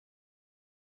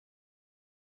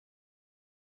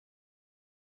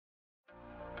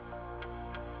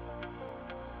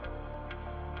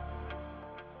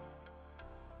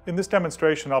In this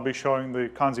demonstration, I'll be showing the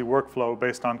Kanzi workflow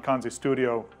based on Kanzi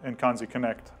Studio and Kanzi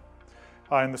Connect.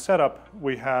 In the setup,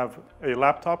 we have a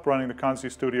laptop running the Kanzi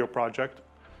Studio project.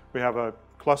 We have a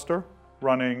cluster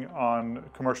running on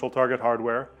commercial target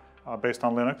hardware based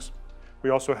on Linux. We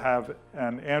also have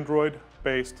an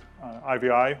Android-based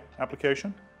IVI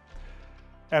application.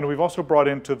 And we've also brought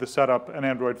into the setup an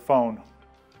Android phone.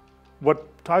 What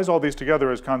ties all these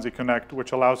together is Kanzi Connect,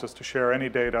 which allows us to share any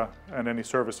data and any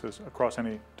services across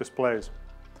any displays.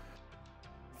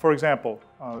 For example,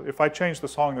 if I change the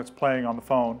song that's playing on the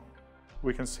phone,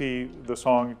 we can see the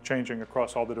song changing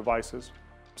across all the devices.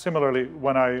 Similarly,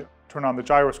 when I turn on the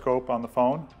gyroscope on the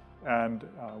phone and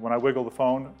when I wiggle the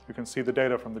phone, you can see the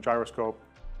data from the gyroscope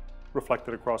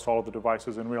reflected across all of the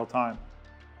devices in real time.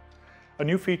 A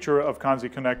new feature of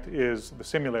Kanzi Connect is the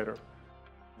simulator.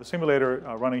 The simulator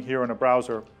running here in a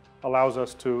browser allows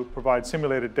us to provide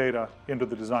simulated data into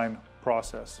the design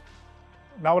process.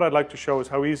 Now what I'd like to show is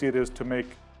how easy it is to make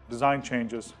design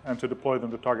changes and to deploy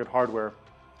them to target hardware.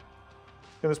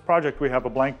 In this project we have a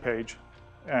blank page,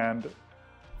 and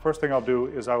first thing I'll do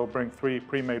is I will bring 3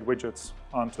 pre-made widgets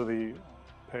onto the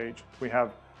page. We have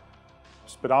a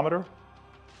speedometer,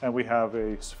 and we have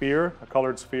a sphere, a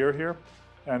colored sphere here,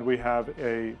 and we have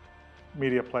a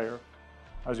media player.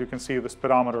 As you can see, the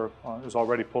speedometer is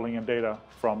already pulling in data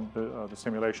from the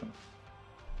simulation.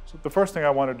 So the first thing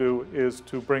I want to do is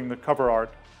to bring the cover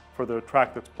art for the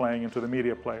track that's playing into the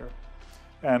media player.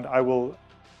 And I will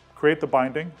create the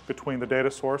binding between the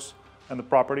data source and the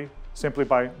property simply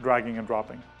by dragging and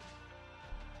dropping.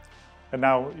 And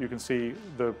now you can see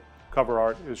the cover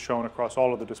art is shown across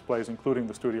all of the displays, including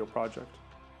the studio project.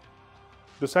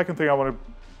 The second thing I want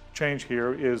to change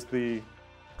here is the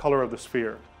color of the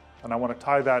sphere. And I want to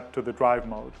tie that to the drive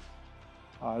mode.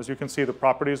 As you can see, the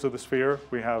properties of the sphere,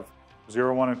 we have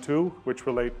 0, 1, and 2, which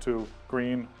relate to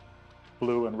green,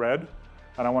 blue, and red.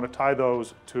 And I want to tie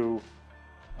those to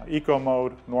eco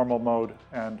mode, normal mode,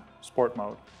 and sport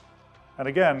mode. And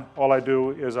again, all I do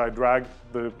is I drag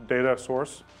the data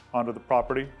source onto the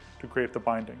property to create the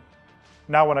binding.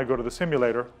 Now when I go to the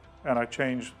simulator and I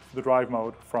change the drive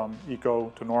mode from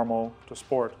eco to normal to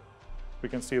sport, we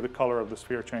can see the color of the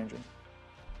sphere changing.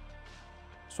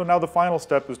 So now the final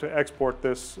step is to export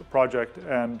this project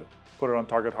and put it on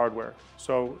target hardware.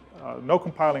 So no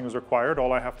compiling is required.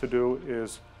 All I have to do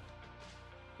is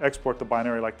export the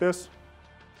binary like this,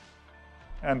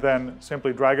 and then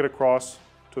simply drag it across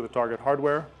to the target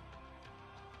hardware.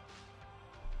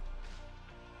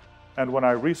 And when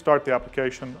I restart the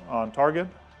application on target,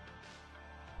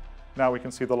 now we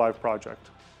can see the live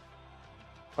project.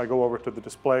 If I go over to the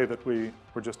display that we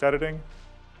were just editing,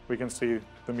 we can see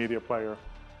the media player,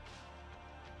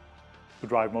 the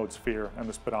drive mode sphere, and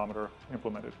the speedometer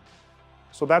implemented.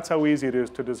 So that's how easy it is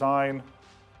to design,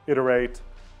 iterate,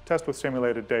 test with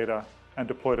simulated data, and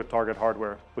deploy to target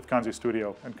hardware with Kanzi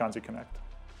Studio and Kanzi Connect.